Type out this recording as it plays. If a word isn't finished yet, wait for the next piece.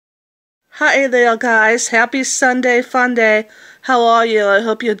Hi there guys, happy Sunday fun day. How are you? I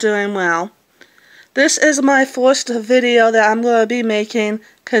hope you're doing well. This is my first video that I'm going to be making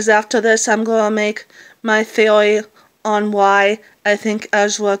because after this I'm going to make my theory on why I think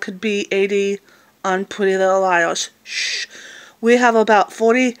Ezra could be 80 on Pretty Little Liars. Shh. We have about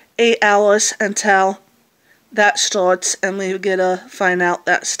 48 hours until that starts and we get to find out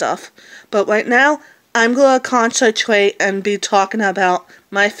that stuff. But right now I'm going to concentrate and be talking about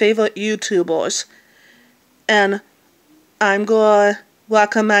my favorite YouTubers. And I'm going to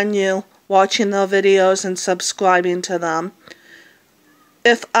recommend you watching their videos and subscribing to them.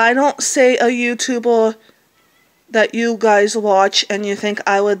 If I don't say a YouTuber that you guys watch and you think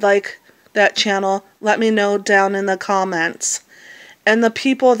I would like that channel, let me know down in the comments. And the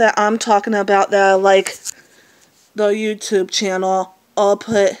people that I'm talking about that I like the YouTube channel, I'll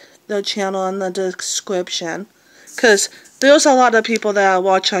put the channel in the description. Because there's a lot of people that I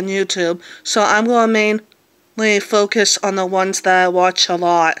watch on YouTube, so I'm going to mainly focus on the ones that I watch a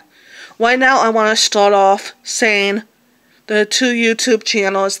lot. Right now I want to start off saying the two YouTube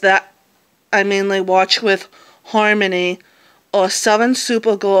channels that I mainly watch with Harmony are 7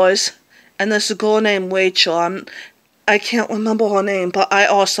 Supergirls and this girl named Rachel. I can't remember her name, but I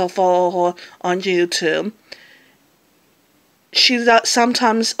also follow her on YouTube. She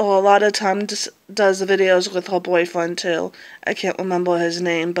sometimes, or a lot of times, does videos with her boyfriend too. I can't remember his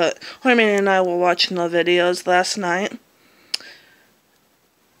name, but Harmony and I were watching the videos last night.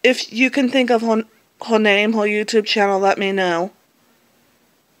 If you can think of her name, her YouTube channel, let me know.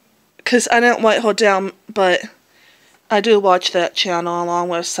 Because I didn't write her down, but I do watch that channel along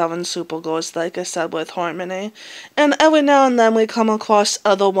with 7 Supergirls, like I said, with Harmony. And every now and then we come across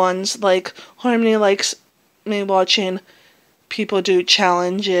other ones, like Harmony likes me watching people do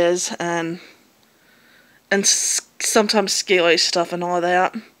challenges and sometimes scary stuff and all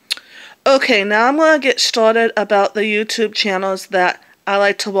that. Okay, now I'm going to get started about the YouTube channels that I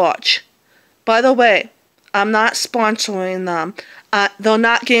like to watch. By the way, I'm not sponsoring them. They're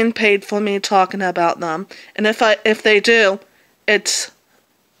not getting paid for me talking about them. And if they do, it's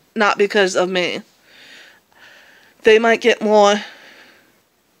not because of me. They might get more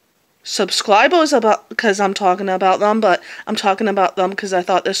subscribers because I'm talking about them, but I'm talking about them because I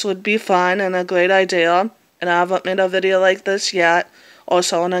thought this would be fun and a great idea, and I haven't made a video like this yet.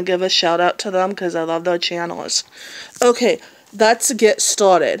 Also, I want to give a shout out to them because I love their channels. Okay, let's get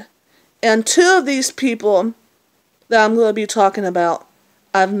started. And two of these people that I'm going to be talking about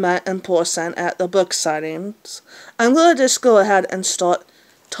I've met in person at the book signings. I'm going to just go ahead and start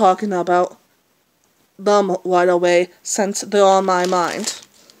talking about them right away since they're on my mind.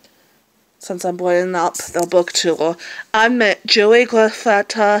 Since I'm bringing up the book tour. I met Joey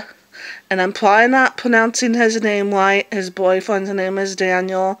Grafetta, and I'm probably not pronouncing his name right. His boyfriend's name is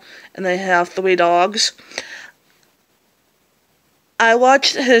Daniel, and they have 3 dogs. I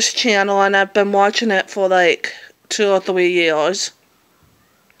watched his channel, and I've been watching it for like 2 or 3 years.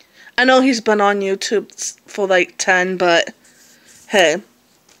 I know he's been on YouTube for like 10, but hey,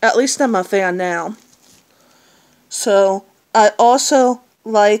 at least I'm a fan now. So, I also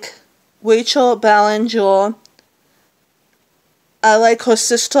like Rachel Ballinger. I like her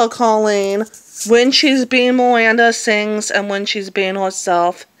sister Colleen when she's being Miranda Sings and when she's being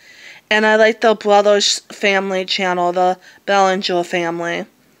herself. And I like the Brothers Family channel, the Ballinger family.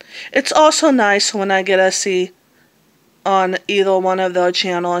 It's also nice when I get to see on either one of their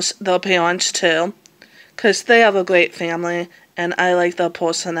channels their parents too. Because they have a great family and I like their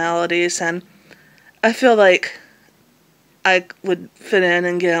personalities and I feel like I would fit in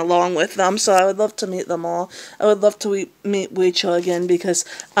and get along with them, so I would love to meet them all. I would love to meet Rachel again because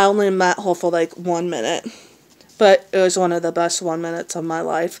I only met her for like 1 minute. But it was one of the best 1 minutes of my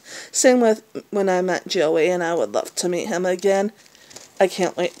life. Same with when I met Joey, and I would love to meet him again. I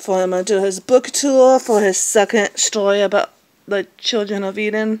can't wait for him to do his book tour for his second story about the Children of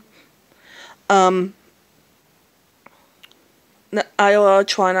Eden. I will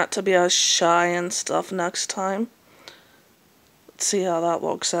try not to be as shy and stuff next time. See how that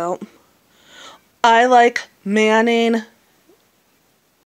works out. I like Manning